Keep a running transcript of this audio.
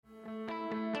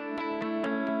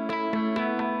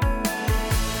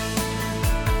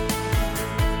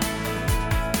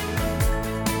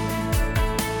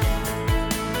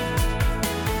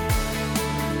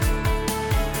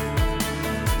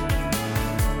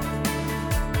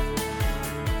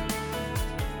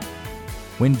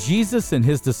When Jesus and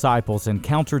his disciples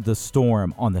encountered the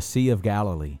storm on the Sea of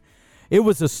Galilee, it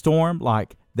was a storm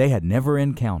like they had never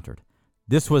encountered.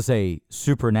 This was a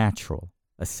supernatural,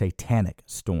 a satanic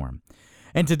storm.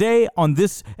 And today, on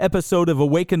this episode of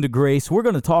Awaken to Grace, we're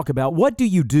going to talk about what do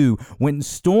you do when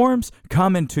storms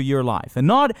come into your life. And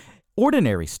not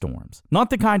ordinary storms, not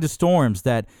the kind of storms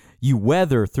that you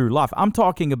weather through life. I'm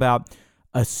talking about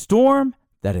a storm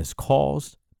that is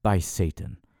caused by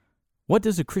Satan. What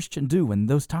does a Christian do when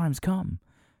those times come?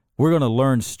 We're going to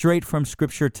learn straight from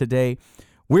Scripture today.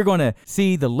 We're going to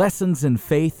see the lessons in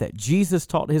faith that Jesus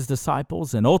taught his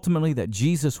disciples and ultimately that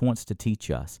Jesus wants to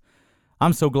teach us.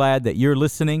 I'm so glad that you're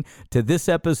listening to this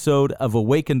episode of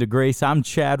Awaken to Grace. I'm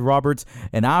Chad Roberts,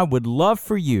 and I would love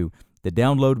for you to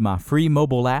download my free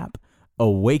mobile app,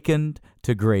 Awakened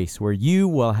to Grace, where you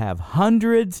will have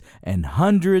hundreds and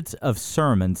hundreds of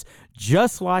sermons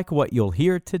just like what you'll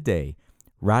hear today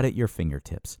right at your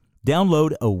fingertips.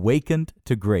 Download Awakened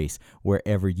to Grace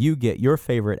wherever you get your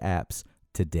favorite apps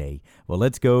today. Well,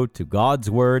 let's go to God's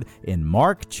Word in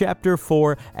Mark chapter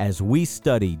 4 as we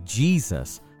study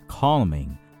Jesus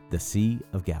calming the Sea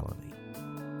of Galilee.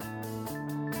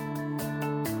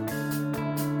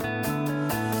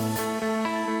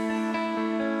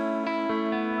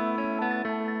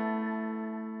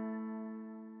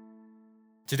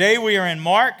 Today we are in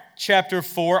Mark chapter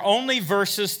 4, only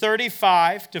verses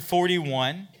 35 to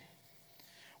 41.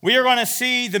 We are going to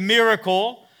see the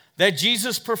miracle that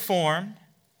Jesus performed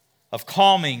of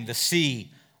calming the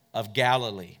Sea of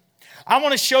Galilee. I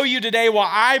want to show you today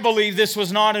why I believe this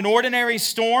was not an ordinary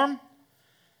storm.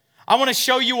 I want to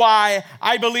show you why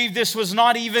I believe this was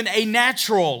not even a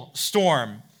natural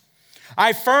storm.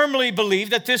 I firmly believe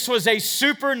that this was a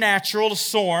supernatural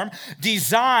storm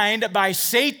designed by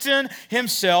Satan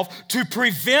himself to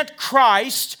prevent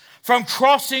Christ from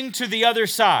crossing to the other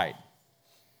side.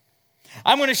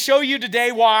 I'm going to show you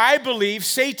today why I believe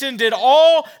Satan did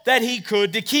all that he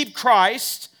could to keep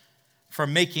Christ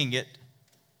from making it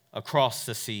across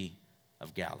the Sea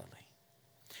of Galilee.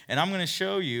 And I'm going to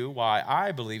show you why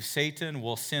I believe Satan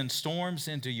will send storms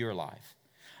into your life.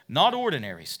 Not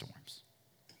ordinary storms.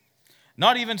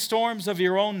 Not even storms of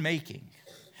your own making.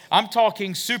 I'm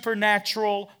talking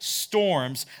supernatural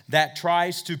storms that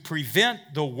tries to prevent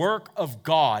the work of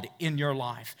God in your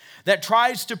life. That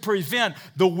tries to prevent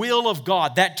the will of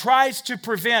God. That tries to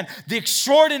prevent the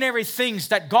extraordinary things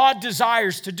that God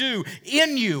desires to do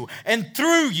in you and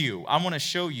through you. I want to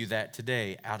show you that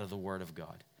today out of the Word of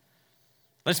God.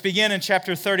 Let's begin in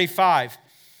verse 35.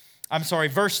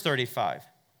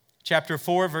 Chapter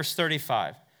 4, verse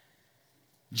 35.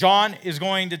 John is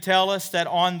going to tell us that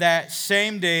on that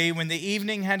same day when the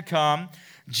evening had come,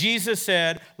 Jesus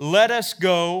said, "Let us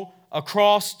go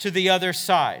across to the other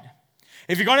side."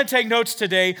 If you're going to take notes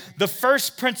today, the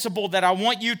first principle that I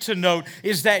want you to note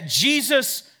is that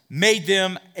Jesus made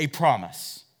them a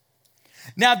promise.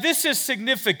 Now, this is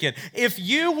significant. If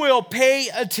you will pay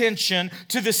attention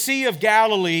to the Sea of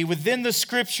Galilee within the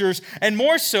Scriptures, and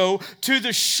more so to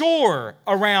the shore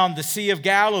around the Sea of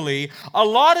Galilee, a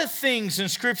lot of things in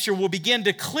Scripture will begin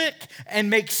to click and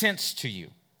make sense to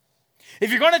you. If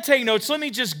you're going to take notes, let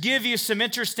me just give you some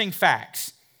interesting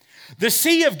facts. The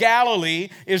Sea of Galilee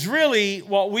is really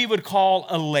what we would call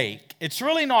a lake. It's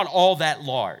really not all that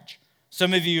large.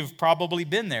 Some of you have probably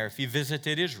been there if you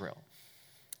visited Israel.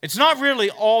 It's not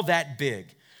really all that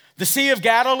big. The Sea of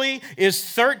Galilee is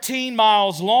 13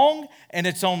 miles long and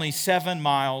it's only 7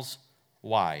 miles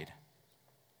wide.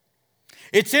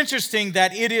 It's interesting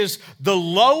that it is the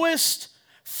lowest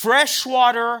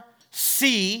freshwater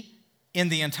sea in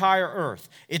the entire earth.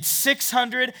 It's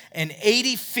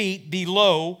 680 feet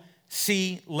below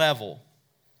sea level.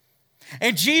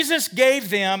 And Jesus gave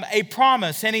them a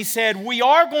promise, and he said, we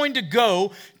are going to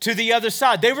go to the other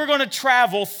side. They were going to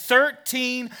travel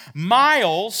 13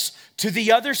 miles to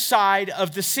the other side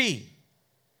of the sea.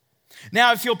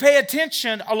 Now, if you'll pay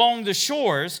attention along the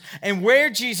shores and where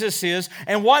Jesus is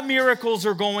and what miracles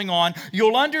are going on,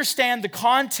 you'll understand the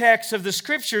context of the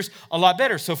Scriptures a lot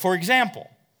better. So, for example,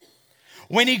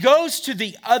 when he goes to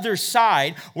the other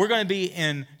side, we're going to be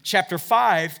in chapter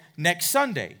 5 next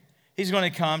Sunday. He's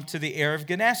going to come to the Air of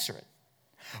Gennesaret.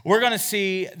 We're going to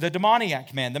see the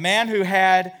demoniac man, the man who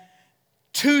had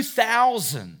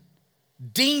 2,000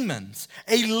 demons,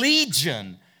 a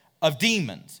legion of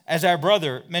demons, as our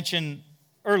brother mentioned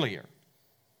earlier.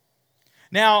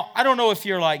 Now, I don't know if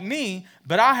you're like me,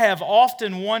 but I have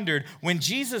often wondered when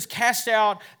Jesus cast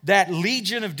out that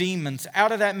legion of demons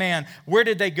out of that man, where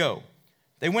did they go?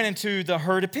 They went into the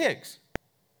herd of pigs.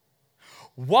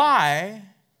 Why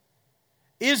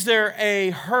is there a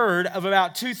herd of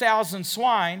about 2,000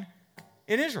 swine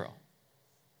in Israel?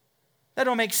 That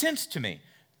don't make sense to me.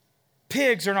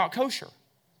 Pigs are not kosher.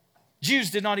 Jews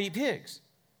did not eat pigs.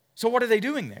 So what are they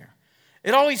doing there?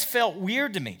 It always felt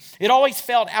weird to me. It always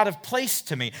felt out of place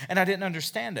to me, and I didn't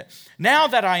understand it. Now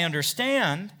that I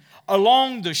understand,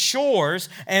 along the shores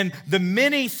and the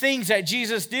many things that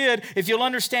Jesus did, if you'll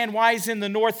understand why he's in the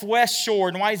northwest shore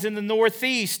and why he's in the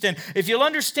northeast, and if you'll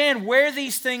understand where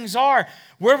these things are,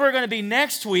 where we're going to be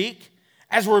next week,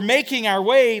 as we're making our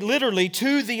way literally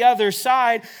to the other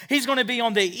side, he's going to be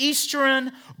on the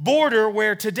eastern border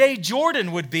where today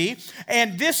Jordan would be,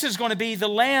 and this is going to be the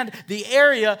land, the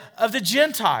area of the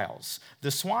Gentiles.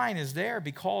 The swine is there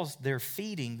because they're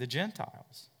feeding the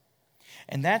Gentiles.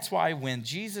 And that's why when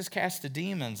Jesus cast the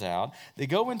demons out, they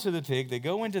go into the pig, they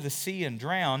go into the sea and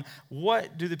drown.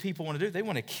 What do the people want to do? They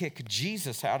want to kick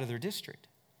Jesus out of their district.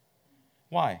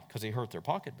 Why? Because he hurt their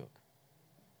pocketbook.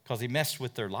 Because he messed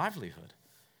with their livelihood,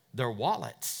 their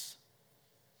wallets.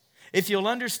 If you'll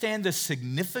understand the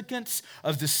significance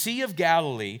of the Sea of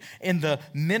Galilee and the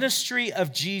ministry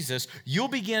of Jesus, you'll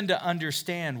begin to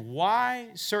understand why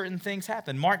certain things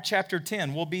happen. Mark chapter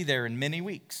 10, we'll be there in many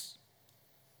weeks.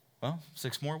 Well,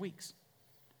 6 more weeks.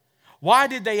 Why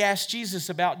did they ask Jesus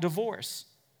about divorce?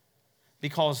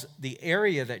 Because the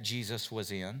area that Jesus was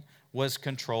in was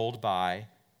controlled by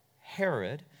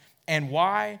Herod. And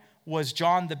why was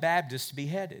John the Baptist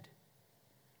beheaded?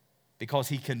 Because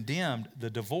he condemned the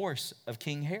divorce of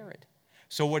King Herod.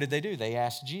 So what did they do? They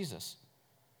asked Jesus,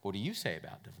 what do you say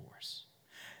about divorce?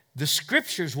 The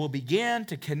scriptures will begin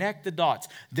to connect the dots.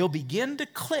 They'll begin to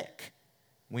click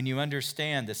when you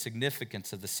understand the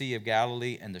significance of the Sea of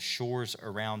Galilee and the shores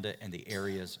around it and the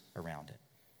areas around it.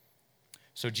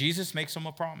 So Jesus makes them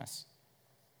a promise.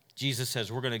 Jesus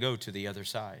says, we're going to go to the other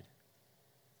side.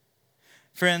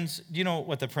 Friends, do you know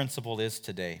what the principle is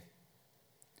today?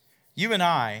 You and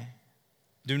I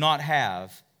do not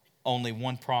have only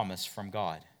one promise from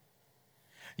God.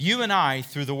 You and I,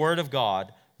 through the Word of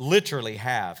God, literally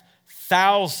have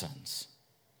thousands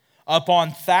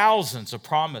upon thousands of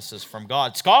promises from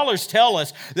God. Scholars tell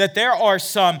us that there are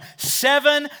some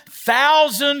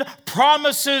 7,000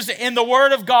 promises in the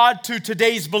Word of God to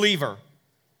today's believer.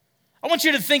 I want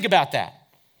you to think about that.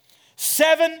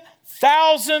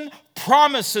 7,000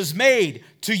 promises made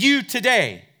to you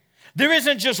today. There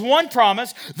isn't just one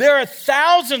promise. There are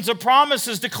thousands of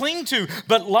promises to cling to.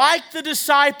 But like the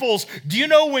disciples, do you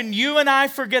know when you and I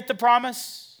forget the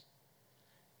promise?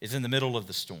 It's in the middle of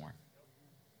the storm.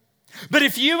 But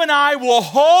if you and I will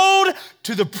hold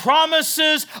to the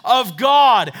promises of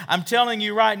God, I'm telling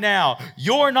you right now,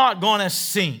 you're not going to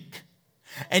sink.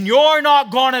 And you're not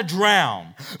going to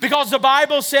drown. Because the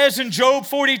Bible says in Job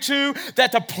 42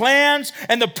 that the plans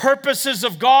and the purposes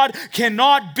of God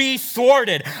cannot be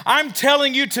thwarted. I'm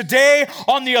telling you today,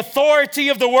 on the authority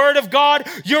of the Word of God,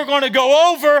 you're going to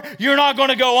go over, you're not going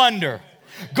to go under.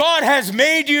 God has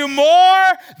made you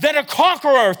more than a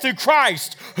conqueror through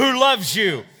Christ who loves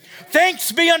you.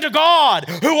 Thanks be unto God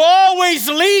who always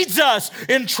leads us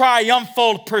in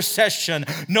triumphal procession.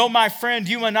 No, my friend,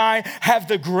 you and I have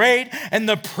the great and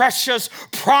the precious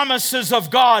promises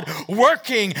of God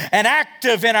working and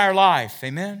active in our life.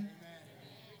 Amen?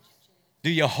 Do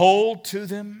you hold to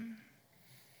them?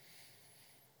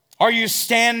 Are you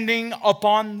standing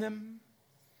upon them?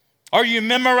 Are you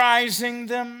memorizing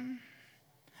them?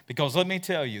 Because let me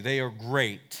tell you, they are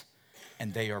great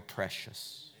and they are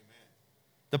precious.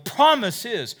 The promise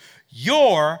is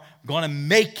you're going to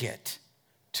make it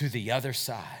to the other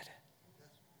side.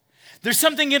 There's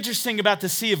something interesting about the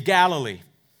Sea of Galilee.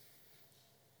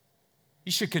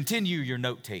 You should continue your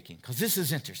note-taking because this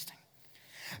is interesting.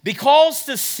 Because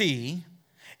the sea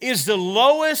is the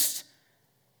lowest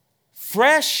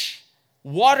fresh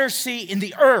water sea in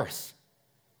the earth,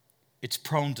 it's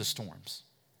prone to storms.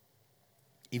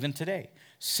 Even today.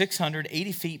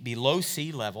 680 feet below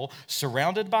sea level,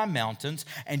 surrounded by mountains.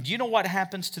 And do you know what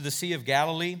happens to the Sea of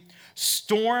Galilee?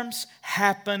 Storms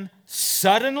happen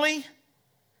suddenly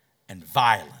and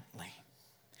violently.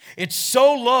 It's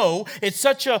so low, it's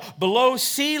such a below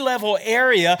sea level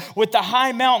area with the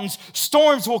high mountains,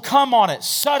 storms will come on it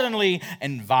suddenly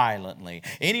and violently.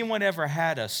 Anyone ever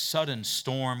had a sudden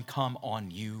storm come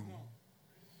on you?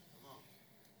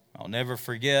 I'll never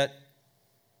forget.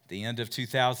 The end of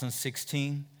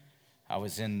 2016, I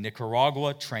was in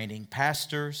Nicaragua training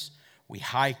pastors. We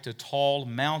hiked a tall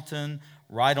mountain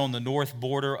right on the north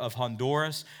border of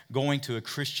Honduras, going to a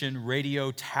Christian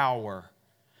radio tower,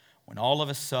 when all of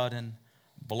a sudden,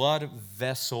 blood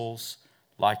vessels,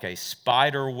 like a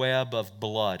spider web of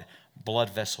blood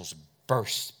vessels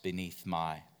burst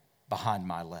behind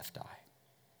my left eye.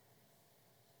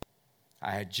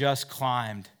 I had just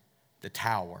climbed the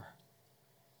tower.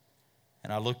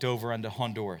 And I looked over unto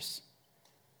Honduras,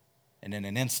 and in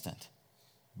an instant,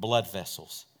 blood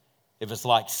vessels. It was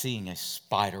like seeing a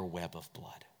spider web of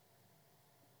blood.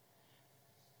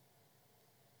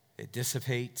 It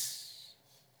dissipates.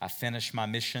 I finish my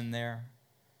mission there.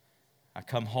 I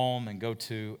come home and go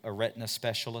to a retina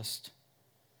specialist.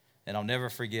 And I'll never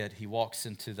forget, he walks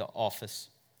into the office.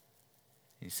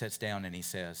 He sits down and he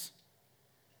says,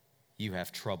 "You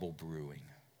have trouble brewing."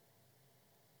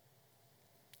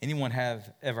 Anyone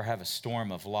ever have a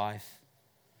storm of life?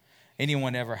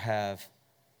 Anyone ever have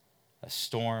a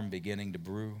storm beginning to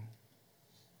brew?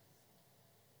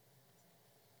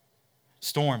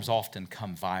 Storms often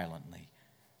come violently.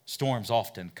 Storms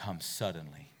often come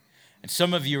suddenly. And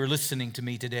some of you are listening to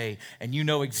me today, and you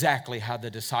know exactly how the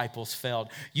disciples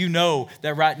felt. You know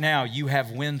that right now you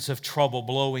have winds of trouble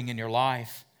blowing in your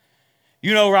life.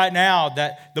 You know right now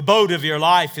that the boat of your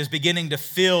life is beginning to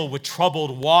fill with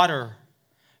troubled water.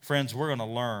 Friends, we're going to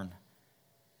learn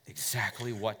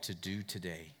exactly what to do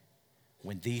today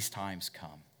when these times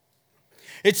come.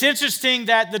 It's interesting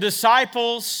that the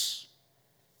disciples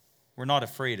were not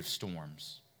afraid of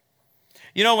storms.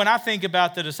 You know, when I think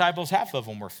about the disciples, half of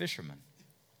them were fishermen.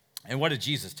 And what did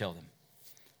Jesus tell them?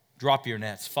 Drop your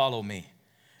nets, follow me.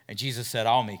 And Jesus said,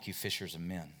 I'll make you fishers of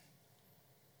men.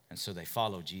 And so they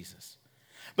followed Jesus.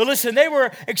 But listen, they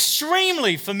were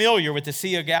extremely familiar with the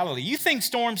Sea of Galilee. You think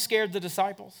storms scared the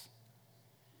disciples?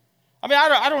 I mean,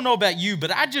 I don't know about you,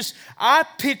 but I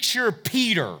picture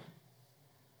Peter,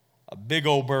 a big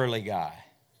old burly guy.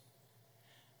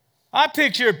 I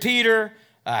picture Peter,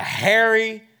 a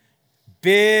hairy,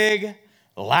 big,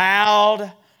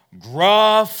 loud,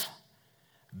 gruff,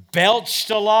 belched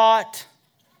a lot,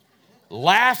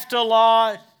 laughed a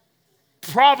lot,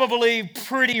 probably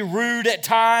pretty rude at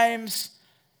times,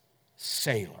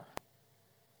 sailor.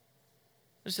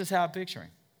 This is how I picture him.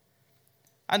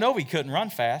 I know he couldn't run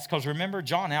fast because remember,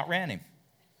 John outran him.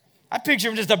 I picture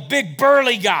him just a big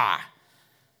burly guy.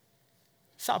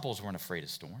 Disciples weren't afraid of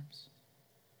storms.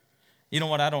 You know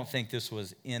what? I don't think this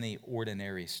was any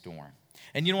ordinary storm.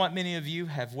 And you know what? Many of you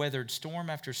have weathered storm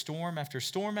after storm after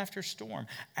storm after storm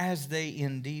as they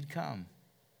indeed come.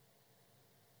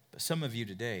 But some of you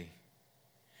today,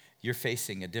 you're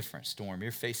facing a different storm.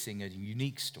 You're facing a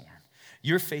unique storm.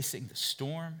 You're facing the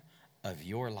storm of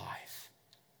your life.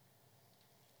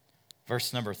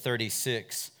 Verse number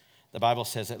 36, the Bible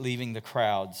says that leaving the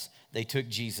crowds, they took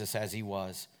Jesus as he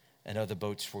was, and other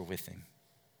boats were with him.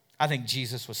 I think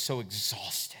Jesus was so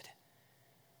exhausted.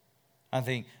 I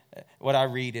think what I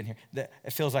read in here, that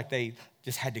it feels like they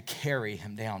just had to carry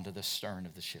him down to the stern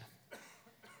of the ship.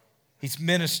 He's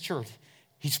ministered,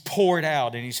 he's poured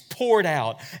out, and he's poured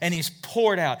out, and he's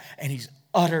poured out, and he's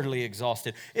utterly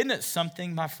exhausted. Isn't it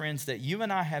something, my friends, that you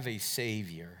and I have a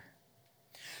Savior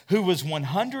who was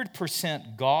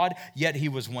 100% God, yet he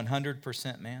was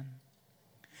 100% man?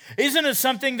 Isn't it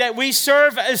something that we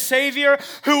serve a Savior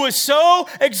who was so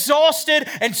exhausted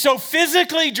and so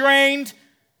physically drained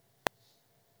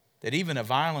that even a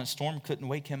violent storm couldn't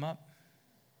wake him up?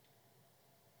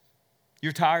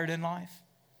 You're tired in life.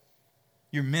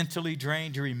 You're mentally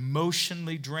drained. You're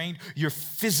emotionally drained. You're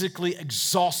physically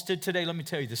exhausted today. Let me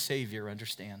tell you, the Savior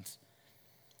understands.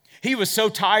 He was so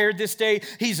tired this day,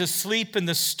 he's asleep in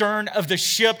the stern of the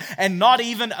ship, and not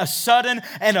even a sudden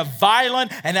and a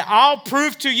violent, and I'll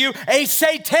prove to you, a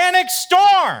satanic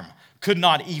storm could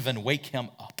not even wake him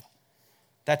up.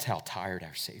 That's how tired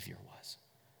our Savior was.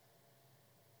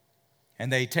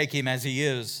 And they take him as he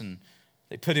is, and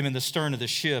they put him in the stern of the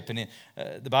ship, and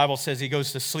the Bible says he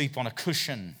goes to sleep on a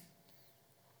cushion.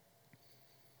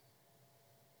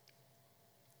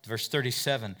 Verse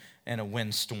 37, and a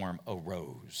windstorm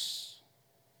arose.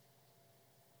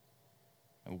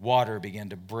 And water began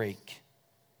to break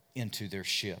into their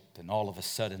ship, and all of a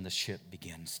sudden the ship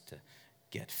begins to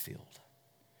get filled.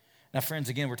 Now, friends,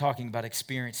 again, we're talking about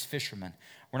experienced fishermen.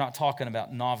 We're not talking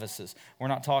about novices. We're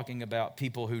not talking about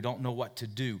people who don't know what to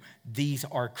do. These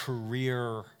are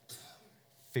career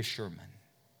fishermen.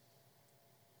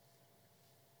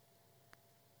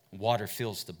 Water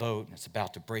fills the boat, and it's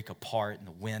about to break apart, and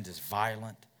the wind is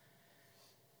violent.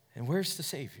 And where's the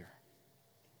Savior?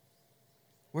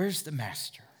 Where's the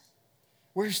Master?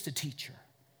 Where's the teacher?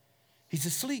 He's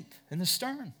asleep in the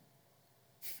stern.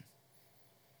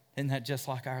 Isn't that just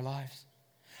like our lives?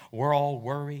 We're all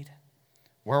worried.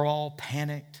 We're all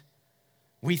panicked.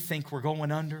 We think we're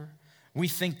going under. We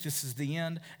think this is the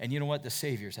end. And you know what? The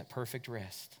Savior's at perfect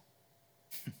rest.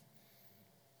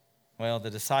 Well,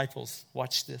 the disciples,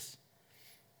 watch this.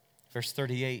 Verse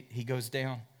 38, he goes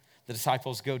down. The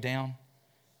disciples go down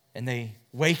and they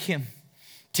wake him.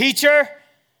 Teacher,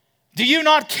 do you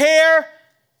not care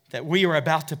that we are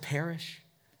about to perish?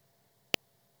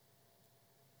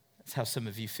 That's how some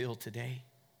of you feel today.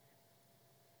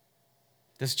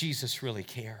 Does Jesus really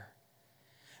care?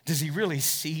 Does he really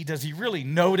see? Does he really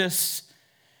notice?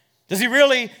 Does he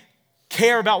really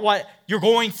care about what you're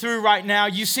going through right now?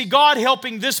 You see God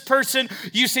helping this person,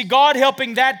 you see God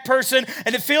helping that person,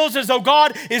 and it feels as though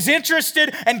God is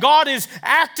interested and God is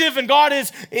active and God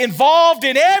is involved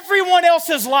in everyone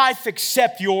else's life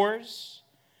except yours.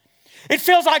 It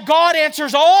feels like God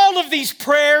answers all of these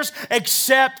prayers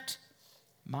except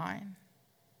mine.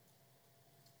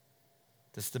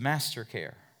 Does the Master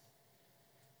care?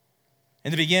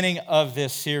 In the beginning of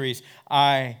this series,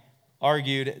 I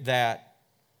argued that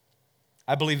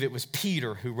I believe it was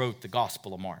Peter who wrote the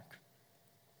Gospel of Mark.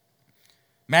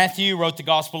 Matthew wrote the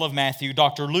Gospel of Matthew.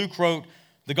 Dr. Luke wrote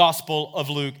the Gospel of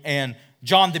Luke. And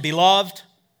John the Beloved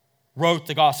wrote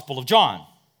the Gospel of John.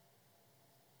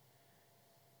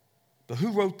 But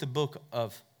who wrote the book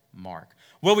of Mark?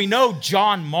 Well, we know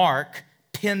John Mark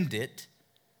penned it.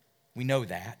 We know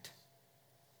that.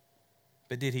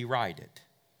 But did he write it?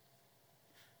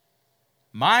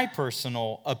 My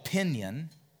personal opinion,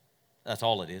 that's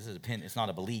all it is, it's not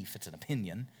a belief, it's an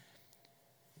opinion,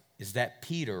 is that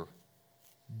Peter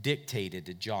dictated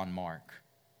to John Mark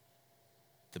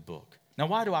the book. Now,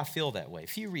 why do I feel that way? A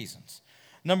few reasons.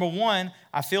 Number one,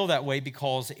 I feel that way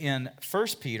because in 1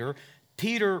 Peter,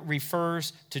 Peter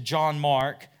refers to John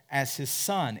Mark as his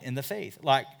son in the faith.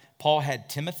 Like Paul had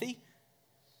Timothy,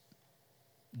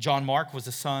 John Mark was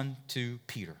a son to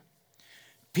Peter.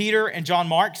 Peter and John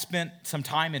Mark spent some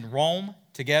time in Rome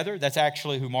together. That's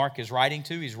actually who Mark is writing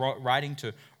to. He's writing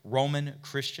to Roman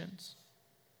Christians.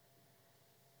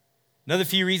 Another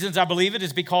few reasons I believe it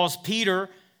is because Peter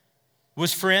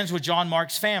was friends with John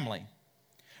Mark's family.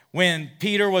 When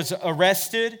Peter was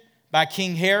arrested by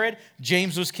King Herod,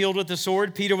 James was killed with the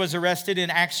sword. Peter was arrested in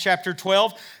Acts chapter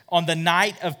 12 on the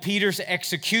night of Peter's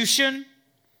execution.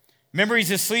 Remember,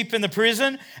 he's asleep in the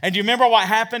prison. And do you remember what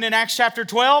happened in Acts chapter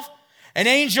 12? An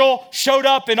angel showed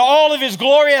up in all of his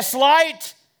glorious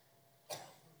light,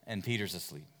 and Peter's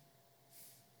asleep.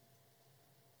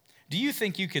 Do you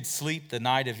think you could sleep the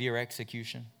night of your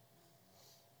execution?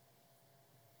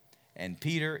 And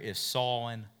Peter is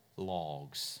sawing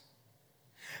logs.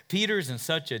 Peter's in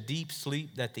such a deep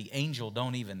sleep that the angel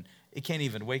it can't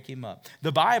even wake him up.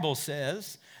 The Bible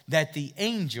says that the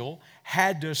angel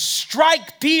had to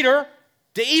strike Peter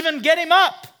to even get him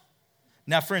up.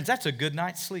 Now, friends, that's a good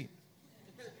night's sleep.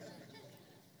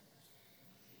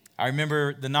 I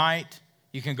remember the night,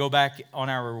 you can go back on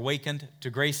our Awakened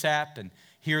to Grace app and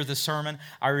hear the sermon.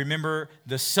 I remember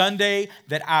the Sunday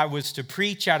that I was to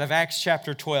preach out of Acts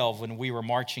chapter 12 when we were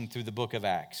marching through the book of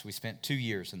Acts. We spent 2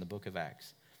 years in the book of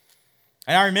Acts.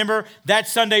 And I remember that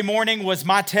Sunday morning was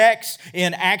my text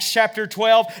in Acts chapter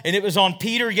 12, and it was on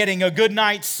Peter getting a good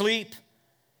night's sleep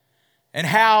and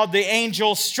how the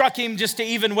angel struck him just to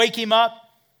even wake him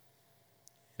up.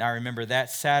 And I remember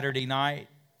that Saturday night,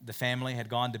 the family had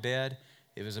gone to bed.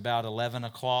 It was about 11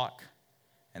 o'clock,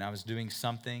 and I was doing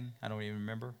something. I don't even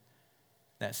remember.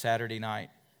 That Saturday night,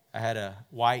 I had a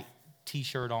white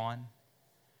T-shirt on,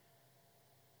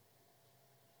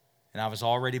 and I was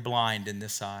already blind in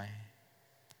this eye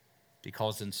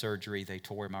because in surgery they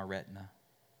tore my retina.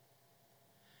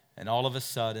 And all of a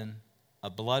sudden, a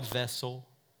blood vessel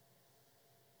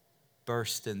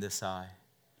burst in this eye,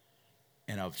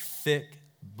 and a thick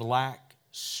black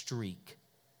streak.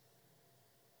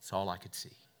 That's all I could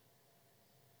see.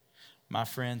 My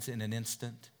friends, in an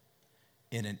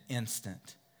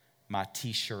instant, my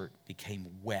T-shirt became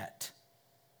wet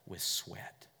with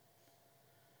sweat.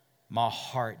 My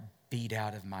heart beat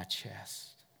out of my chest.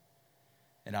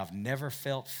 And I've never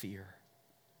felt fear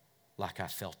like I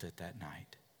felt it that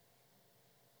night.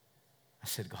 I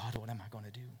said, God, what am I going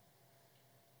to do?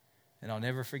 And I'll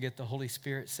never forget the Holy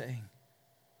Spirit saying,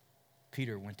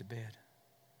 Peter went to bed.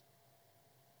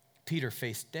 Peter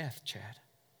faced death, Chad.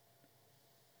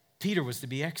 Peter was to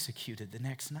be executed the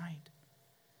next night.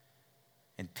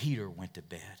 And Peter went to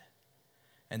bed.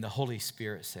 And the Holy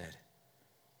Spirit said,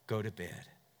 go to bed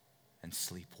and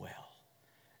sleep well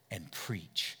and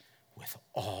preach with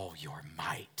all your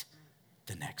might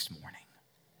the next morning.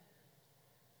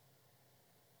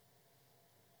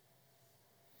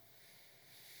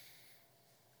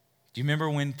 Do you remember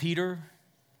when Peter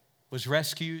was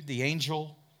rescued? The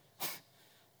angel,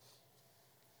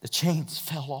 the chains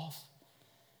fell off.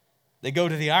 They go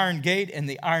to the iron gate, and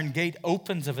the iron gate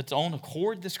opens of its own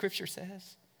accord, the scripture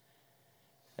says.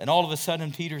 And all of a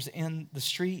sudden, Peter's in the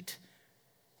street,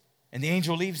 and the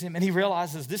angel leaves him, and he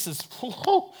realizes this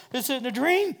isn't a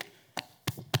dream.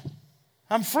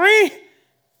 I'm free.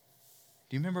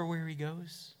 Do you remember where he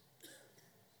goes?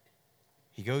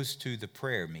 He goes to the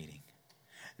prayer meeting,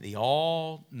 the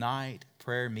all-night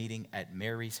prayer meeting at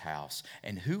Mary's house.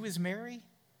 And who is Mary?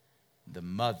 The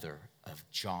mother of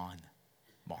John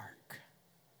Mark.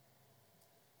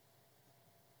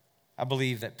 I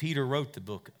believe that Peter wrote the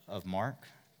book of Mark,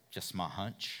 just my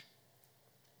hunch.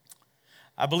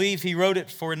 I believe he wrote it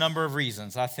for a number of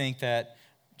reasons. I think that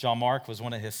John Mark was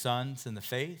one of his sons in the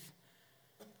faith.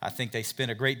 I think they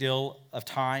spent a great deal of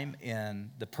time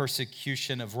in the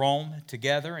persecution of Rome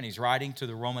together, and he's writing to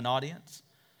the Roman audience.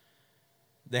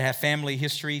 They have family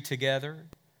history together.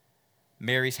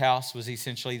 Mary's house was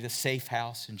essentially the safe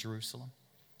house in Jerusalem.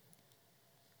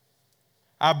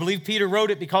 I believe Peter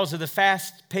wrote it because of the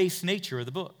fast-paced nature of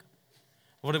the book.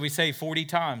 What did we say 40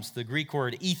 times? The Greek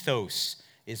word ethos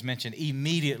is mentioned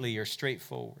immediately or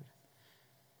straightforward.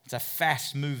 It's a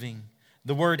fast-moving.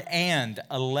 The word and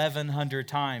 1,100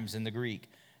 times in the Greek.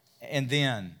 And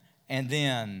then, and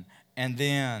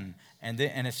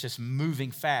it's just moving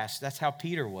fast. That's how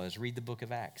Peter was. Read the book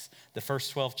of Acts. The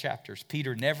first 12 chapters.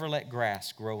 Peter never let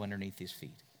grass grow underneath his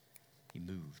feet. He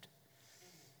moved.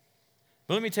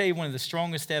 But let me tell you one of the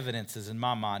strongest evidences in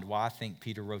my mind why I think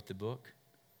Peter wrote the book.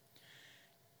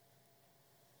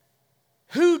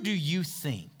 Who do you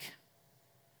think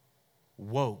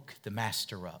woke the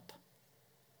master up?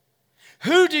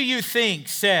 Who do you think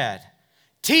said,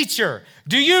 "Teacher,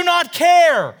 do you not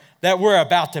care that we're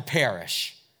about to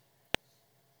perish?"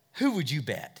 Who would you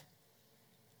bet?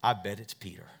 I bet it's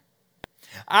Peter.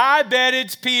 I bet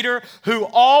it's Peter who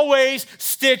always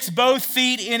sticks both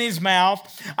feet in his mouth.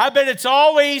 I bet it's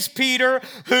always Peter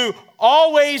who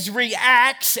always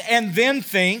reacts and then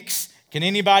thinks. Can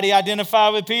anybody identify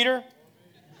with Peter?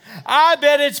 I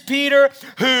bet it's Peter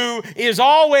who is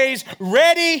always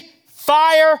ready,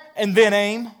 fire, and then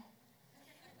aim.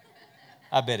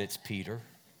 I bet it's Peter.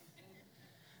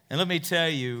 And let me tell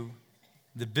you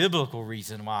the biblical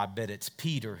reason why I bet it's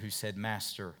Peter who said,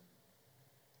 "Master,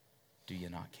 do you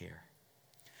not care?"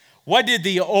 What did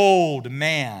the old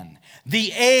man,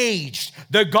 the aged,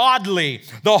 the godly,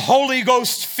 the Holy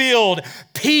Ghost filled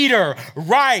Peter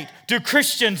write to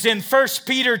Christians in 1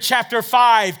 Peter chapter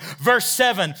 5, verse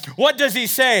 7? What does he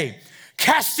say?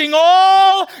 Casting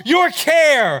all your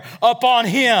care upon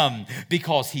him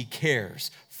because he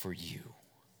cares for you.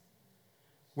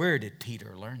 Where did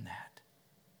Peter learn that?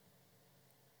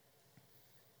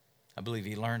 I believe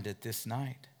he learned it this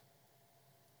night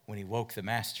when he woke the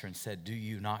master and said, "Do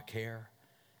you not care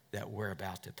that we're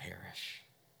about to perish?"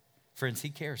 Friends, he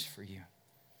cares for you.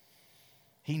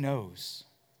 He knows.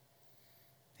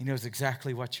 He knows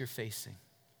exactly what you're facing.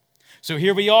 So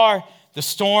here we are. The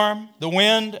storm, the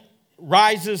wind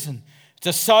rises, and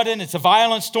it's a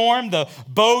violent storm. The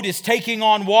boat is taking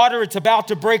on water. It's about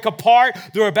to break apart.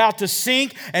 They're about to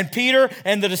sink. And Peter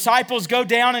and the disciples go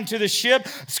down into the ship.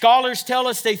 Scholars tell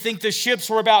us they think the ships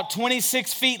were about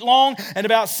 26 feet long and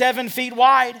about 7 feet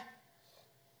wide.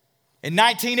 In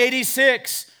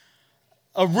 1986,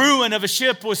 a ruin of a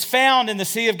ship was found in the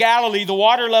Sea of Galilee. The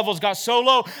water levels got so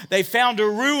low, they found a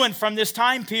ruin from this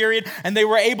time period, and they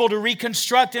were able to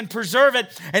reconstruct and preserve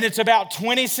it. And it's about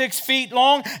 26 feet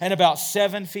long and about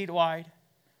 7 feet wide.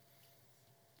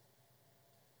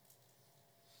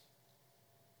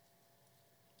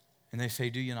 And they say,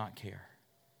 "Do you not care?"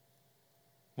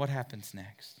 What happens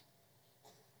next?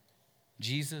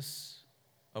 Jesus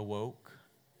awoke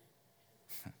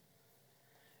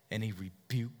and he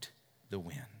rebuked the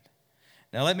wind.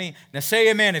 Now say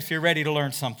amen if you're ready to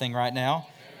learn something right now.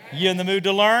 You in the mood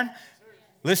to learn?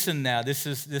 Listen now, this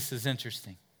is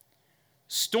interesting.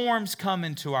 Storms come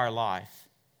into our life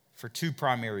for two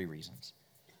primary reasons.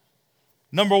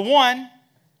 Number one,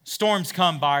 storms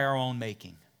come by our own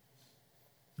making.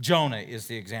 Jonah is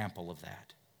the example of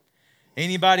that.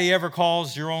 Anybody ever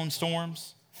caused your own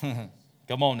storms?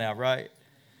 Come on now, right?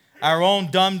 Our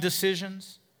own dumb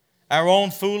decisions, our own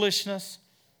foolishness,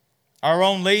 our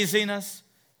own laziness.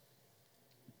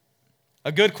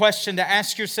 A good question to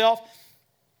ask yourself.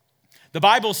 The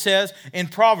Bible says in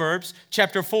Proverbs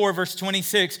chapter 4, verse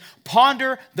 26,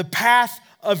 ponder the path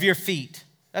of your feet.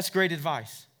 That's great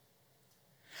advice.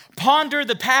 Ponder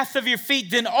the path of your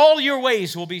feet, then all your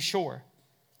ways will be sure.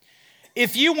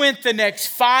 If you went the next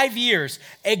 5 years,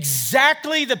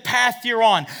 exactly the path you're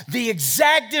on, the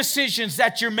exact decisions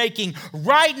that you're making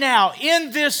right now in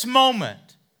this moment,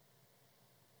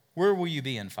 where will you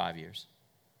be in 5 years?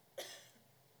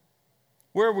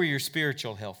 Where will your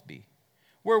spiritual health be?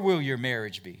 Where will your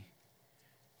marriage be?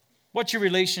 What's your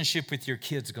relationship with your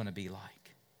kids going to be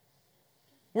like?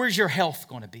 Where's your health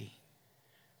going to be?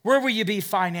 Where will you be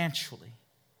financially?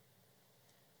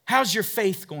 How's your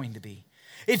faith going to be?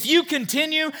 If you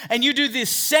continue and you do the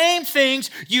same things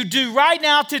you do right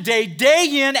now today, day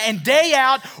in and day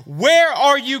out, where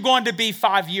are you going to be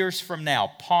 5 years from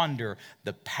now? Ponder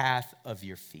the path of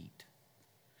your feet.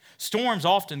 Storms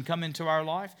often come into our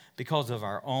life because of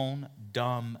our own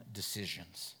dumb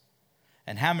decisions.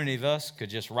 And how many of us could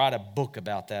just write a book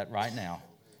about that right now?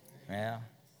 Yeah.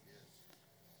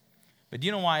 But do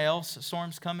you know why else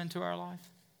storms come into our life?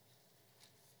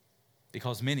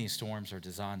 Because many storms are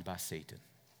designed by Satan.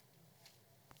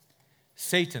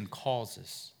 Satan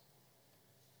causes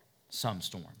some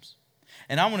storms.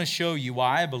 And I want to show you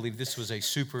why I believe this was a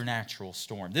supernatural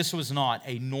storm. This was not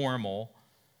a normal,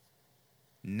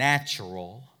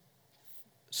 natural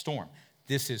storm.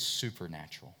 This is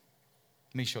supernatural.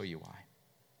 Let me show you why.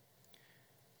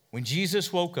 When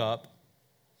Jesus woke up,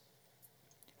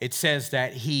 it says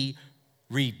that he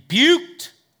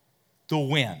rebuked the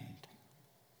wind.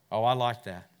 Oh, I like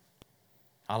that.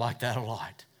 I like that a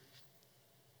lot.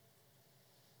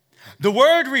 The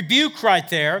word rebuke right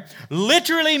there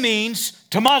literally means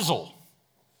to muzzle.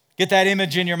 Get that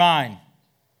image in your mind.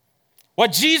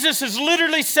 What Jesus is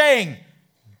literally saying,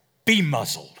 be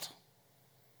muzzled.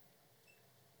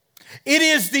 It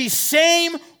is the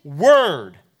same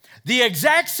word, the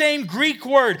exact same Greek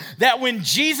word that when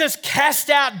Jesus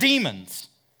cast out demons,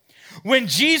 when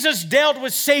Jesus dealt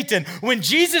with Satan, when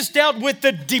Jesus dealt with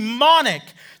the demonic,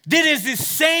 that is the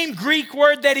same Greek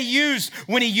word that he used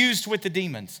when he used with the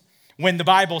demons. When the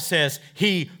Bible says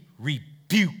he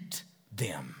rebuked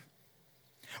them.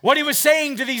 What he was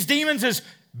saying to these demons is,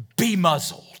 be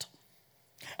muzzled.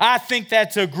 I think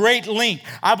that's a great link.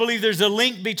 I believe there's a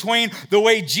link between the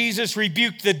way Jesus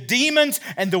rebuked the demons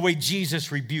and the way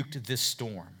Jesus rebuked this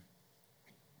storm.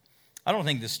 I don't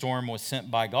think the storm was sent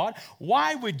by God.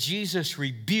 Why would Jesus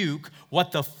rebuke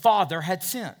what the Father had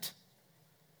sent?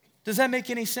 Does that make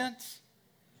any sense?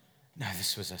 No,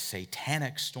 this was a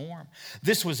satanic storm.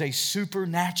 This was a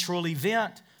supernatural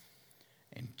event.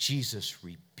 And Jesus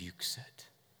rebukes it.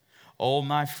 Oh,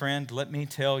 my friend, let me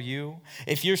tell you,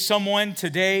 if you're someone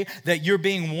today that you're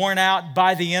being worn out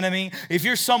by the enemy, if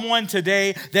you're someone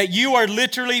today that you are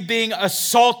literally being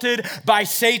assaulted by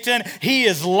Satan, he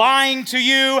is lying to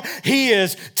you, he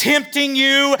is tempting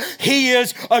you, he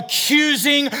is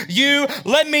accusing you,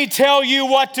 let me tell you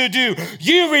what to do.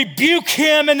 You rebuke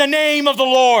him in the name of the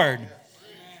Lord.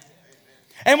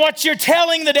 And what you're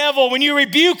telling the devil when you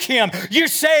rebuke him, you're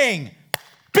saying,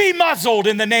 be muzzled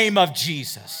in the name of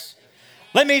Jesus.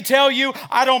 Let me tell you,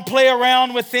 I don't play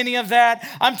around with any of that.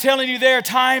 I'm telling you, there are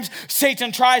times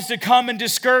Satan tries to come and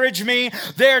discourage me.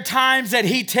 There are times that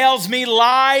he tells me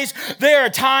lies. There are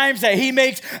times that he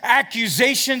makes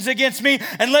accusations against me.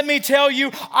 And let me tell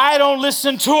you, I don't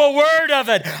listen to a word of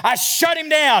it. I shut him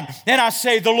down and I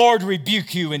say, the Lord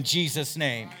rebuke you in Jesus'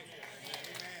 name.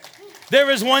 There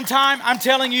was one time, I'm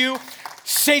telling you,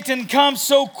 Satan comes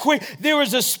so quick. There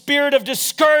was a spirit of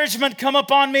discouragement come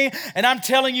upon me. And I'm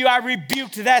telling you, I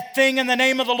rebuked that thing in the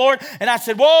name of the Lord. And I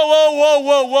said, whoa, whoa, whoa,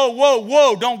 whoa, whoa, whoa,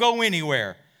 whoa, don't go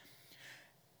anywhere.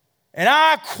 And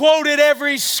I quoted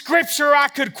every scripture I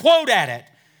could quote at it.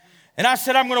 And I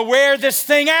said, I'm going to wear this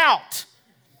thing out.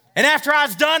 And after I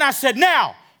was done, I said,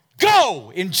 now,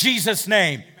 go in Jesus'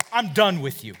 name. I'm done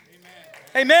with you.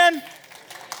 Amen.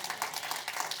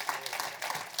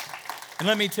 And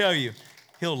let me tell you,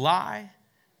 he'll lie,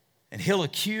 and he'll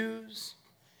accuse,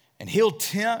 and he'll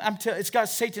tempt. It's got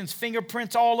Satan's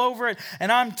fingerprints all over it.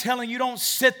 And I'm telling you, don't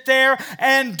sit there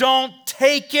and don't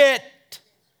take it.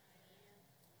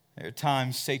 There are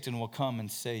times Satan will come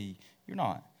and say, you're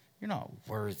not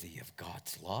worthy of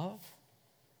God's love.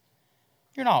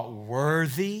 You're not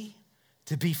worthy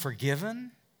to be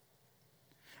forgiven.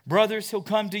 Brothers, he'll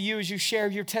come to you as you share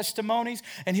your testimonies,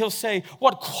 and he'll say,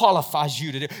 what qualifies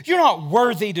you to do? You're not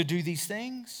worthy to do these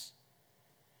things.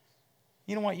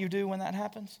 You know what you do when that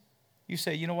happens? You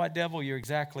say, you know what, devil, you're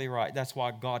exactly right. That's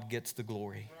why God gets the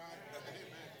glory.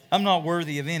 I'm not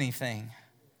worthy of anything.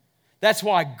 That's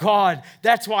why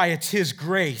it's his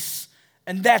grace,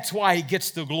 and that's why he gets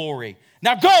the glory.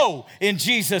 Now go in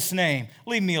Jesus' name.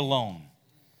 Leave me alone.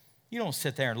 You don't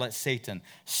sit there and let Satan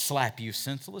slap you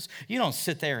senseless. You don't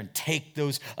sit there and take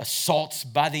those assaults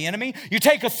by the enemy. You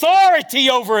take authority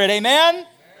over it, amen? Amen.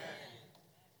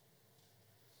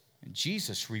 And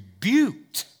Jesus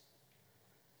rebuked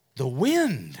the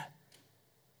wind,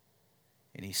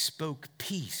 and he spoke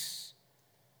peace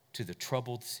to the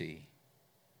troubled sea.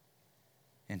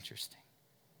 Interesting.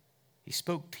 He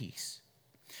spoke peace.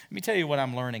 Let me tell you what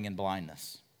I'm learning in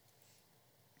blindness.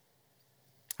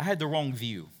 I had the wrong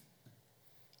view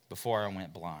before I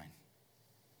went blind.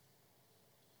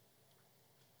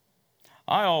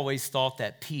 I always thought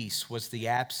that peace was the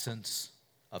absence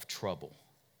of trouble.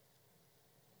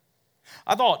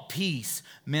 I thought peace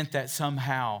meant that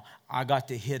somehow I got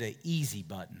to hit an easy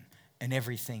button and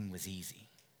everything was easy.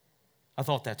 I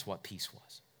thought that's what peace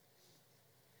was.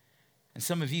 And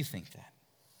some of you think that.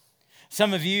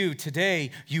 Some of you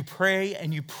today, you pray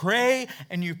and you pray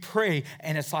and you pray,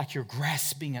 and it's like you're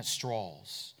grasping at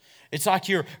straws. It's like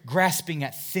you're grasping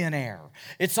at thin air.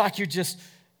 It's like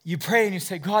you pray and you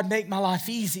say, God, make my life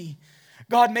easy.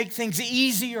 God, make things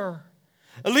easier.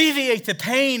 Alleviate the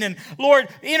pain, and Lord,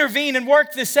 intervene and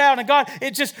work this out. And God,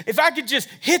 if I could just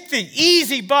hit the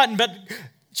easy button. But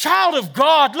child of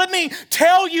God, let me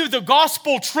tell you the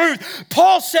gospel truth.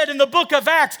 Paul said in the book of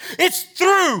Acts, it's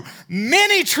through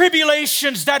many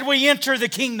tribulations that we enter the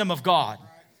kingdom of God.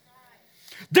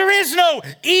 There is no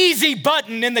easy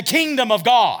button in the kingdom of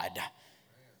God.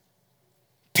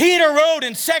 Peter wrote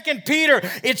in 2 Peter,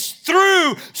 it's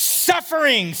through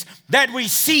sufferings that we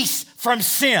cease from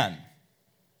sin.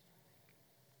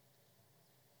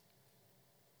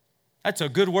 That's a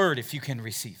good word if you can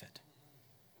receive it.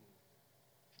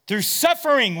 Through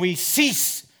suffering, we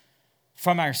cease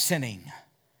from our sinning.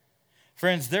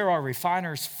 Friends, there are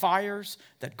refiner's fires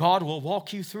that God will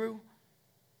walk you through.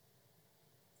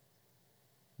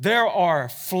 There are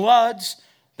floods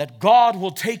that God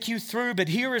will take you through, but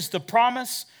here is the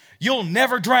promise. You'll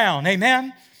never drown,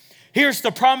 amen? Here's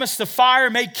the promise. The fire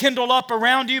may kindle up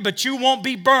around you, but you won't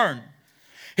be burned.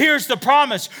 Here's the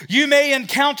promise. You may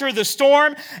encounter the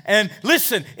storm, and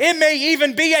listen, it may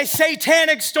even be a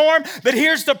satanic storm, but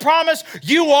here's the promise.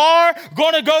 You are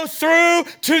going to go through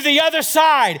to the other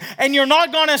side, and you're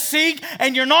not going to sink,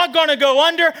 and you're not going to go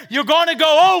under, you're going to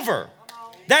go over.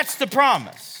 That's the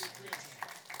promise.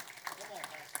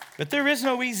 But there is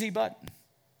no easy button.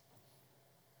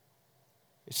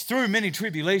 It's through many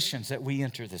tribulations that we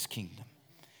enter this kingdom.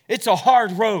 It's a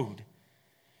hard road.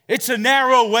 It's a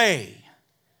narrow way.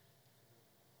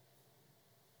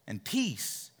 And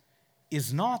peace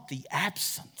is not the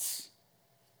absence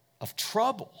of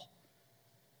trouble.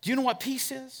 Do you know what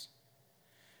peace is?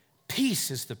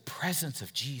 Peace is the presence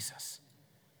of Jesus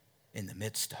in the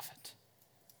midst of it.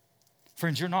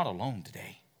 Friends, you're not alone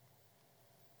today.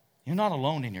 You're not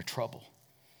alone in your trouble.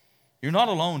 You're not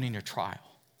alone in your trial.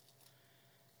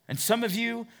 And some of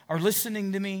you are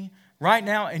listening to me right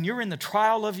now, and you're in the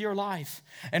trial of your life.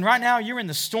 And right now, you're in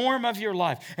the storm of your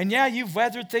life. And yeah, you've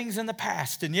weathered things in the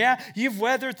past. And yeah, you've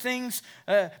weathered things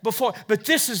before. But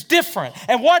this is different.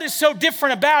 And what is so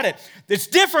different about it? It's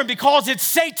different because it's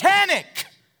satanic.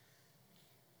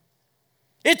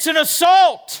 It's an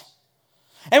assault.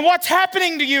 And what's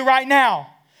happening to you right now?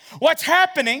 What's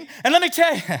happening? And let me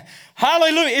tell you,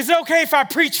 hallelujah. Is it okay if I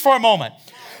preach for a moment?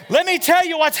 Let me tell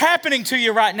you what's happening to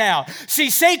you right now. See,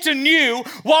 Satan knew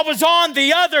what was on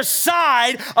the other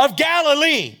side of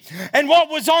Galilee. And what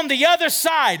was on the other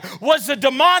side was the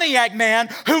demoniac man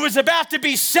who was about to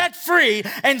be set free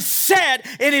and set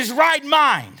in his right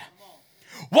mind.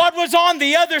 What was on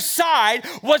the other side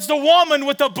was the woman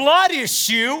with the blood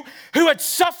issue who had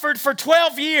suffered for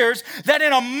 12 years, that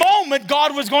in a moment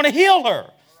God was going to heal her.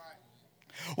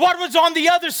 What was on the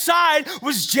other side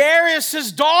was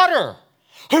Jairus' daughter,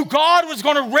 who God was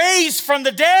going to raise from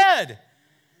the dead.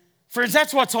 Friends,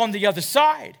 that's what's on the other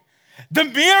side. The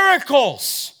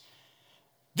miracles,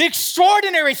 the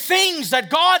extraordinary things that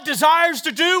God desires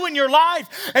to do in your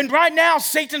life. And right now,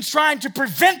 Satan's trying to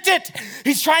prevent it.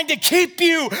 He's trying to keep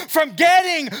you from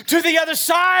getting to the other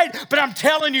side. But I'm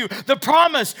telling you, the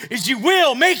promise is you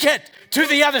will make it to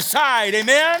the other side.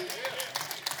 Amen?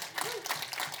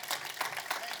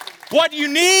 What you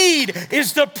need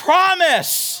is the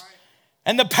promise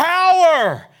and the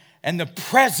power and the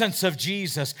presence of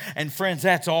Jesus. And friends,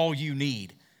 that's all you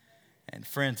need. And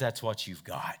friends, that's what you've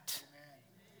got.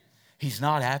 He's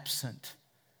not absent.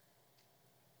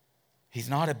 He's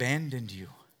not abandoned you.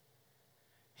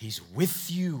 He's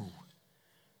with you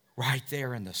right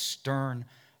there in the stern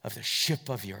of the ship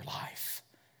of your life.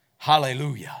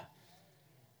 Hallelujah.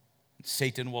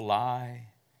 Satan will lie,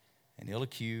 and he'll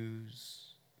accuse,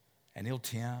 and he'll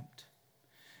tempt,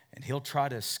 and he'll try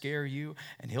to scare you,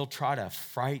 and he'll try to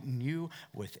frighten you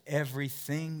with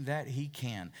everything that he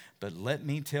can. But let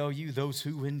me tell you, those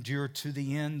who endure to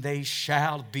the end, they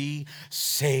shall be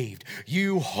saved.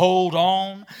 You hold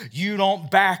on. You don't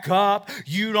back up.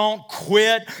 You don't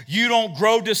quit. You don't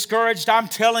grow discouraged. I'm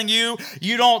telling you,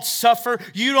 you don't suffer.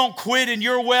 You don't quit in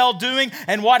your well-doing.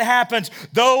 And what happens?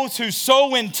 Those who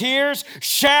sow in tears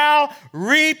shall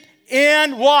reap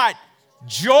in what?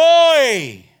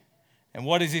 Joy. And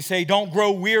what does he say? Don't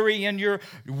grow weary in your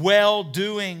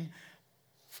well-doing.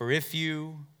 For if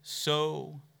you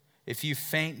sow, if you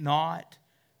faint not,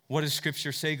 what does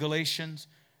Scripture say, Galatians?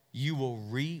 you will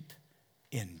reap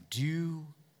in due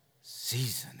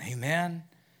season. Amen.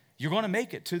 You're going to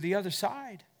make it to the other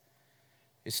side.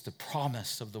 It's the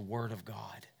promise of the Word of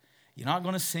God. You're not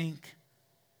going to sink.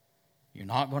 You're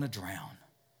not going to drown.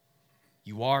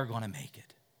 You are going to make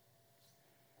it.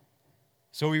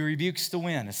 So he rebukes the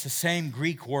wind. It's the same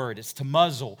Greek word. It's to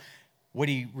muzzle. What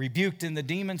he rebuked in the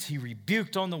demons, he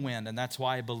rebuked on the wind. And that's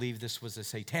why I believe this was a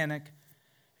satanic,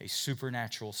 a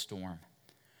supernatural storm.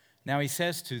 Now he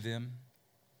says to them,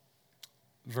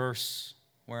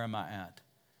 where am I at?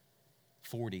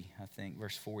 40, I think,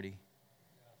 verse 40.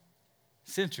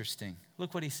 It's interesting.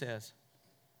 Look what he says.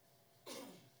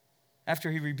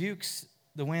 After he rebukes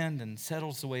the wind and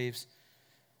settles the waves,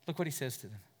 look what he says to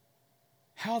them.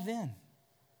 How then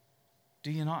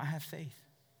do you not have faith?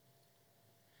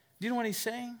 Do you know what he's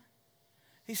saying?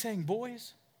 He's saying,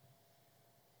 boys,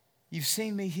 you've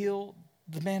seen me heal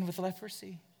the man with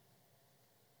leprosy.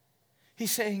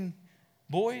 He's saying,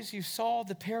 boys, you saw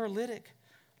the paralytic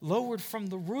lowered from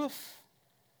the roof.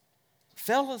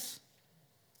 Fellas,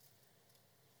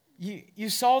 you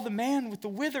saw the man with the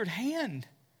withered hand.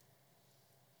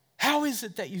 How is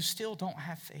it that you still don't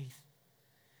have faith?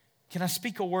 Can I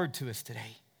speak a word to us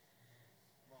today?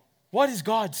 What is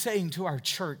God saying to our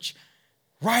church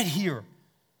right here,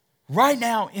 right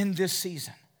now in this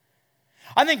season?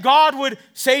 I think God would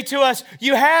say to us,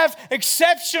 you have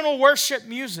exceptional worship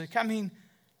music. I mean,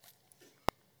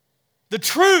 the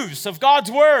truths of God's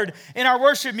word in our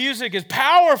worship music is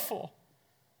powerful.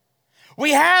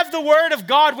 We have the Word of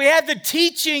God. We have the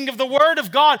teaching of the Word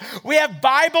of God. We have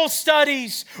Bible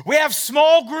studies. We have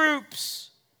small groups.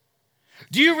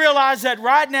 Do you realize that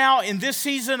right now in this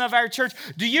season of our church,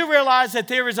 do you realize that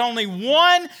there is only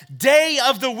one day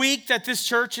of the week that this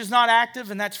church is not active,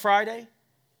 and that's Friday?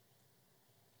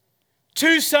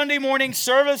 2 Sunday morning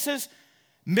services,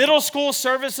 middle school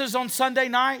services on Sunday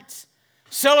nights,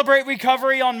 Celebrate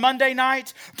Recovery on Monday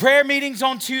nights, prayer meetings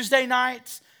on Tuesday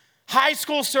nights, high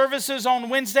school services on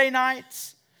Wednesday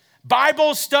nights,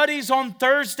 Bible studies on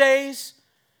Thursdays,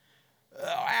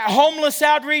 homeless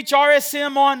outreach,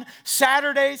 RSM on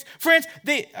Saturdays. Friends,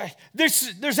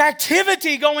 there's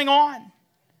activity going on.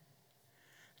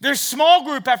 There's small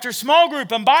group after small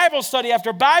group and Bible study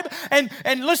after Bible. And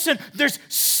listen, there's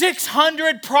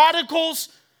 600 prodigals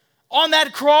on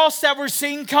that cross that we're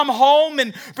seeing come home.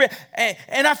 And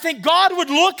I think God would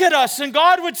look at us and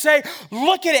God would say,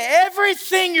 look at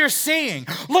everything you're seeing.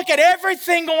 Look at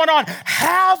everything going on.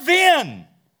 How then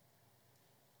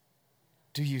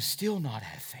do you still not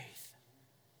have faith?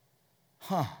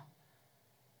 I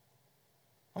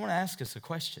want to ask us a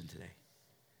question today.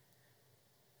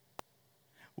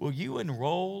 Will you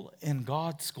enroll in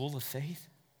God's school of faith?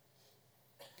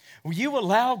 Will you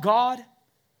allow God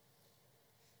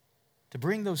to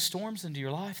bring those storms into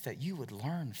your life that you would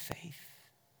learn faith?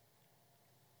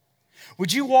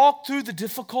 Would you walk through the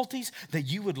difficulties that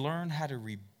you would learn how to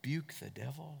rebuke the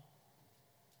devil?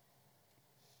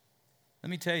 Let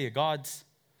me tell you, God's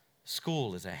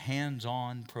school is a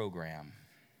hands-on program.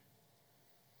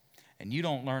 And you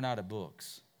don't learn out of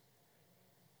books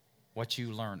what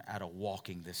you learn out of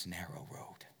walking this narrow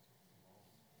road.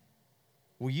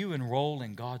 Will you enroll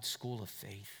in God's school of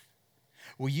faith?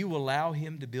 Will you allow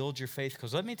Him to build your faith?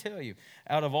 Because let me tell you,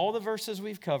 out of all the verses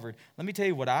we've covered, let me tell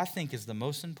you what I think is the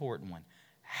most important one.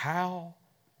 How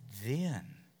then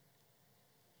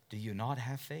do you not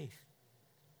have faith?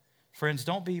 Friends,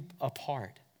 don't be a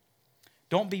part.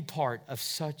 Don't be part of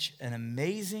such an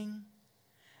amazing,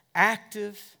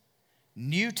 active,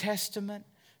 New Testament,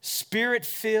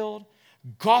 Spirit-filled,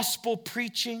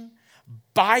 gospel-preaching,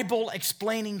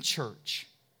 Bible-explaining church.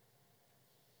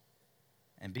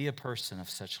 And be a person of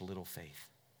such little faith.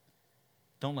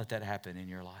 Don't let that happen in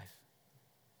your life.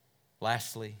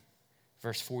 Lastly,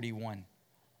 verse 41.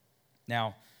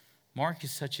 Now, Mark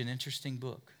is such an interesting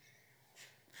book.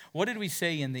 What did we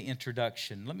say in the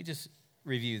introduction? Let me just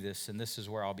review this, and this is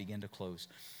where I'll begin to close.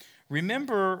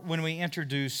 Remember when we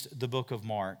introduced the book of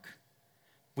Mark,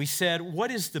 we said,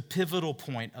 what is the pivotal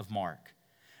point of Mark?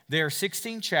 There are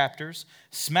 16 chapters.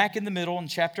 Smack in the middle in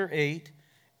chapter 8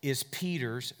 is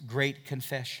Peter's great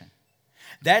confession.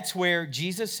 That's where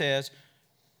Jesus says,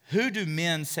 who do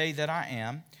men say that I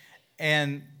am?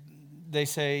 And they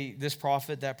say, this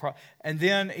prophet, that prophet. And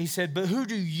then he said, but who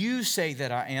do you say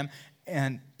that I am?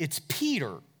 And it's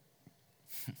Peter.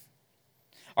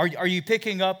 Are you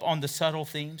picking up on the subtle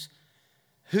themes?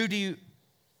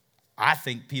 I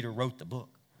think Peter wrote the book.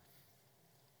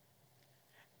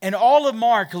 And all of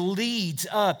Mark leads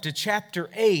up to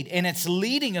chapter 8, and it's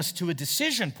leading us to a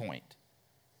decision point.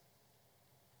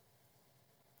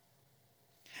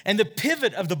 And the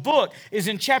pivot of the book is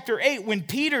in chapter 8 when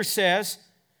Peter says,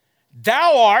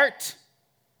 "Thou art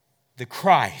the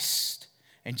Christ."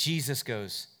 And Jesus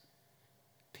goes,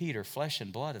 "Peter, flesh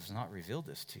and blood has not revealed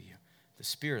this to you. The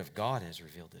Spirit of God has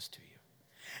revealed this to you."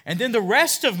 And then the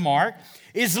rest of Mark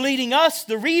is leading us,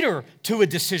 the reader, to a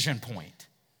decision point.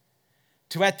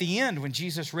 To at the end, when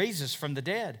Jesus raises from the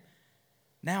dead,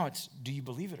 now it's, do you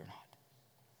believe it or not?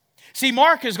 See,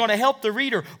 Mark is going to help the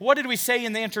reader. What did we say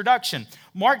in the introduction?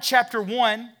 Mark chapter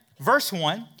 1, verse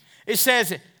 1, it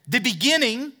says, the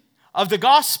beginning of the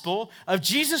gospel of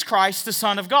Jesus Christ, the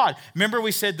Son of God. Remember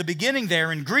we said the beginning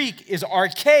there in Greek is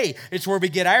arche. It's where we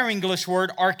get our English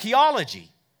word archaeology.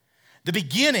 The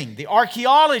beginning, the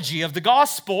archaeology of the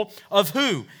gospel of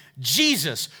who?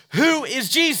 Jesus. Who is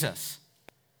Jesus?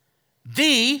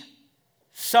 The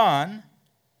Son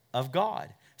of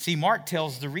God. See, Mark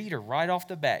tells the reader right off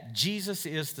the bat, Jesus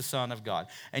is the Son of God.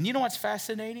 And you know what's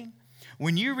fascinating?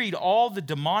 When you read all the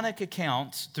demonic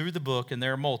accounts through the book, and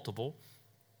there are multiple,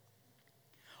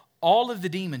 all of the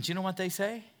demons, you know what they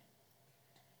say?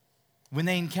 When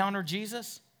they encounter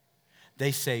Jesus,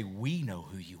 they say, "We know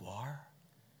who you are.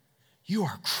 You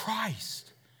are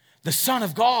Christ, the Son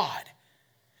of God,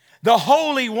 the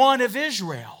Holy One of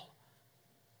Israel."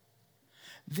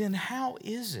 Then how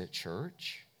is it,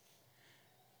 church?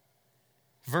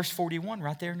 Verse 41,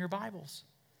 right there in your Bibles.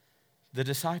 The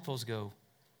disciples go,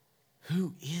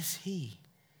 "Who is he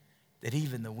that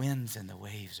even the winds and the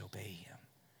waves obey him?"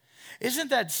 Isn't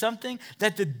that something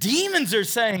that the demons are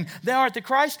saying, "Thou art the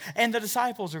Christ," and the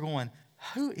disciples are going,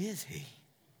 "Who is he?"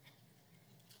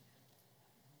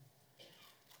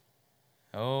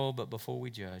 Oh, but before we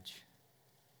judge,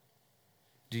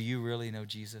 do you really know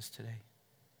Jesus today?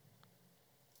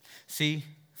 See,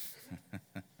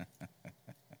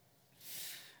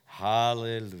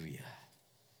 hallelujah.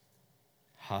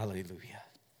 Hallelujah.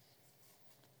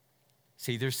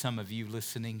 See, there's some of you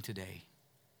listening today.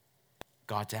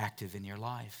 God's active in your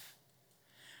life.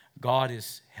 God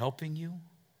is helping you.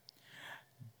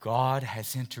 God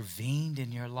has intervened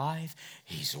in your life.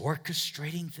 He's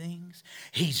orchestrating things.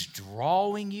 He's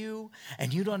drawing you,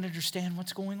 and you don't understand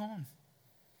what's going on.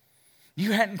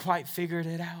 You hadn't quite figured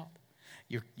it out.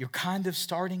 You're kind of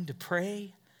starting to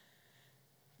pray.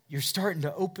 You're starting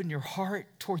to open your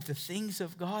heart toward the things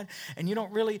of God, and you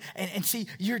don't really, and see,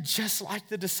 you're just like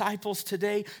the disciples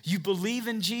today. You believe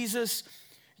in Jesus,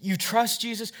 you trust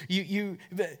Jesus,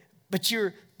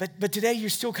 but today you're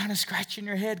still kind of scratching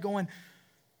your head going,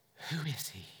 "Who is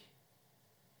he?"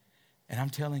 And I'm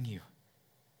telling you,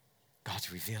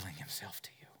 God's revealing himself to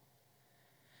you.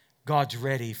 God's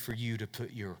ready for you to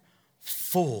put your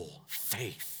full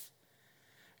faith,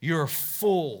 your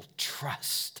full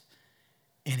trust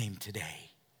in him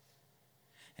today.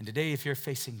 And today, if you're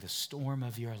facing the storm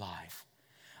of your life,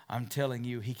 I'm telling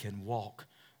you, he can walk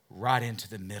right into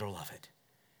the middle of it,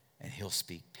 and he'll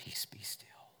speak, "Peace, be still."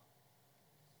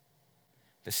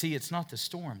 But see, it's not the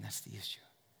storm that's the issue.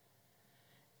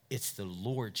 It's the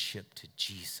lordship to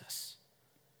Jesus.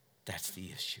 That's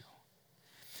the issue.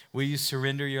 Will you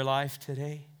surrender your life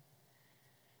today?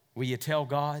 Will you tell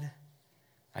God,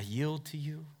 "I yield to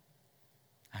you.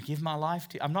 I give my life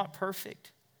to you. I'm not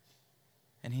perfect."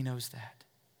 And he knows that.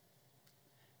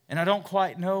 And I don't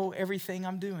quite know everything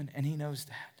I'm doing, and he knows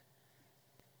that.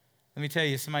 Let me tell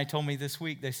you, somebody told me this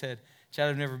week, they said, "Chad,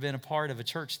 I've never been a part of a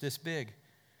church this big."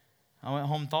 I went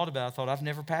home and thought about it. I thought, I've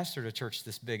never pastored a church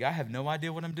this big. I have no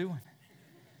idea what I'm doing.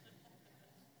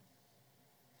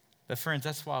 But friends,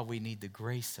 that's why we need the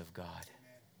grace of God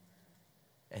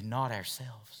and not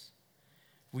ourselves.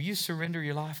 Will you surrender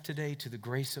your life today to the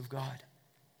grace of God?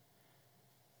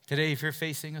 Today, if you're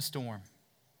facing a storm,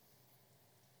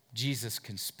 Jesus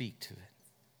can speak to it.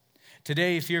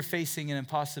 Today, if you're facing an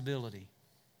impossibility,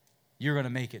 you're going to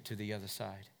make it to the other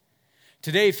side.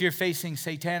 Today, if you're facing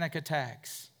satanic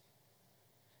attacks,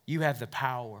 you have the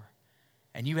power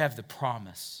and you have the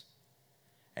promise.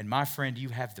 And my friend, you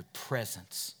have the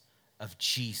presence of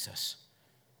Jesus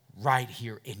right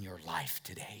here in your life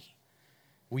today.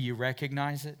 Will you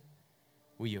recognize it?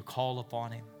 Will you call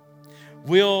upon him?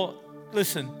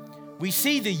 Listen, we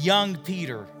see the young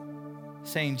Peter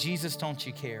saying, "Jesus, don't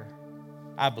you care?"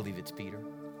 I believe it's Peter.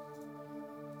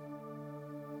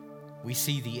 We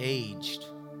see the aged,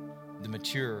 the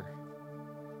mature,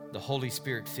 the Holy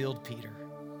Spirit-filled Peter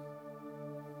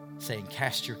saying,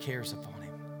 "Cast your cares upon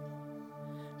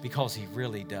him," because he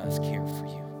really does care for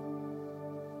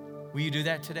you. Will you do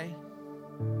that today?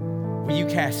 Will you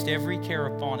cast every care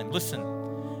upon him? Listen,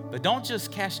 but don't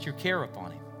just cast your care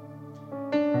upon him.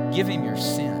 Give him your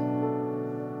sin.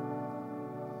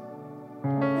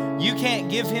 You can't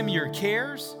give him your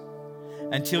cares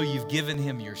until you've given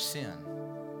him your sin.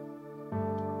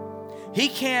 He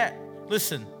can't,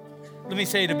 listen, let me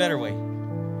say it a better way.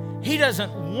 He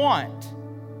doesn't want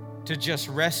to just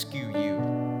rescue you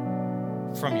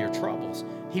from your troubles.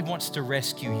 He wants to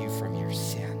rescue you from your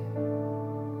sin.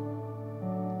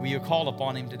 Will you call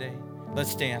upon him today?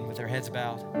 Let's stand with our heads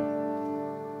bowed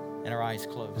and our eyes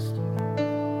closed.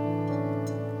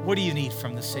 What do you need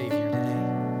from the Savior today?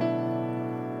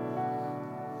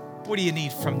 What do you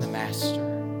need from the Master?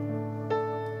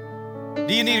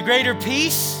 Do you need a greater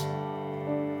peace?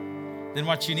 Then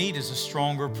what you need is a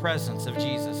stronger presence of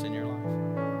Jesus in your life.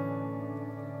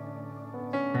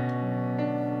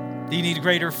 Do you need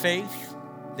greater faith?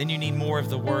 Then you need more of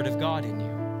the Word of God in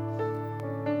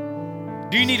you.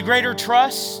 Do you need greater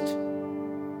trust?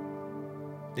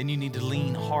 Then you need to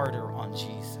lean harder on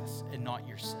Jesus and not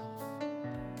yourself.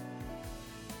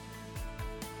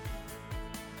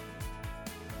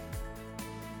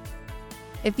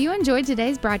 If you enjoyed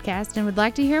today's broadcast and would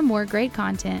like to hear more great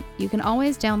content, you can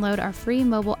always download our free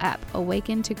mobile app,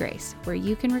 Awaken to Grace, where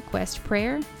you can request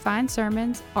prayer, find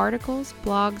sermons, articles,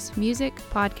 blogs, music,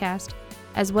 podcasts,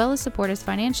 as well as support us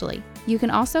financially. You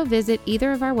can also visit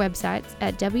either of our websites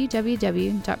at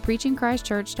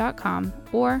www.preachingchristchurch.com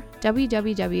or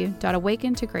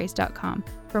www.awakentokrace.com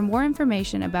for more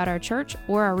information about our church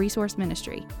or our resource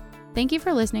ministry. Thank you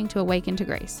for listening to Awaken to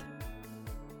Grace.